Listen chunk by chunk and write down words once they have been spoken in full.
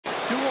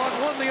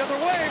one the other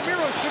way.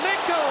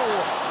 Miroshchenko.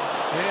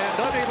 And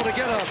unable to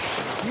get a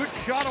good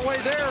shot away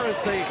there as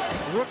the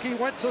rookie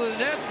went to the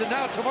net. And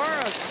now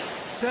Tavares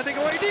sending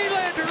away.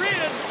 Nylander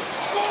in.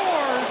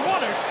 Scores.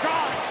 What a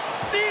shot.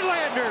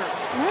 Nylander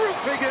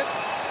roofing it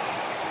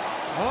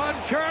on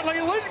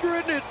Charlie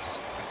Lindgren. It's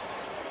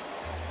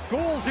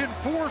goals in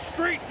 4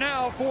 straight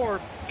now for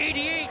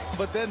 88.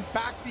 But then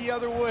back the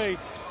other way.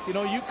 You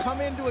know, you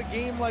come into a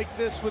game like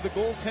this with a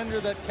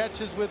goaltender that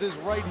catches with his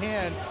right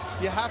hand.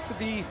 You have to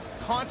be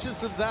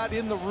conscious of that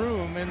in the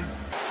room. And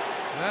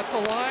at the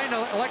line,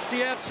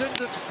 Alexiev sends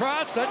it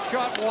across. That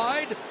shot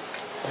wide.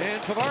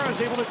 And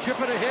Tavares able to chip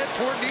it ahead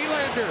for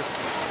Nylander.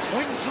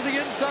 Swings to the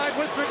inside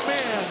with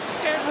McMahon.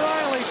 And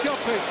Riley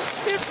jumping.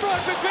 In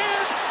front,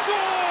 McMahon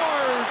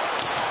scores!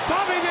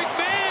 Bobby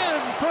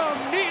McMahon from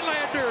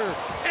Nylander.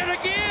 And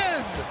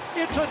again,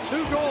 it's a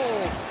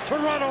 2-goal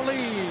Toronto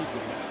lead.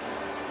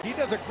 He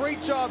does a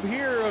great job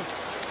here of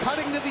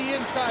cutting to the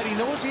inside. He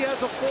knows he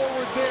has a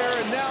forward there,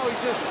 and now he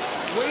just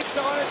waits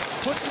on it,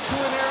 puts it to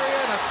an area,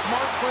 and a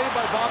smart play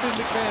by Bobby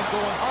McMahon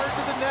going hard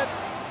to the net.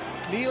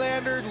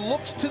 Nylander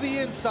looks to the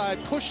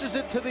inside, pushes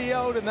it to the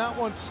out, and that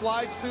one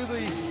slides through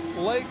the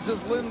legs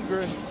of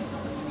Lindgren.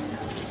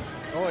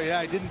 Oh yeah,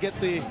 I didn't get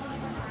the...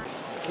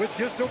 With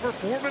just over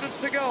 4 minutes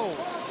to go.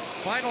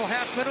 Final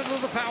half minute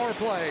of the power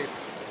play.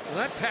 And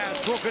that pass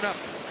broken up.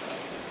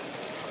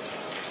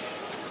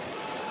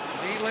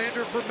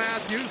 Nylander for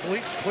Matthews.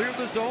 Leafs cleared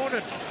the zone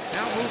and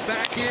now move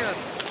back in.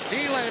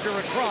 Nylander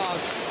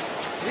across.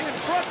 In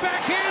front,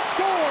 backhand,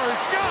 scores.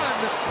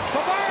 John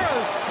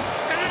Tavares.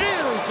 And it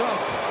is a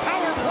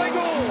power play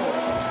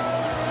goal.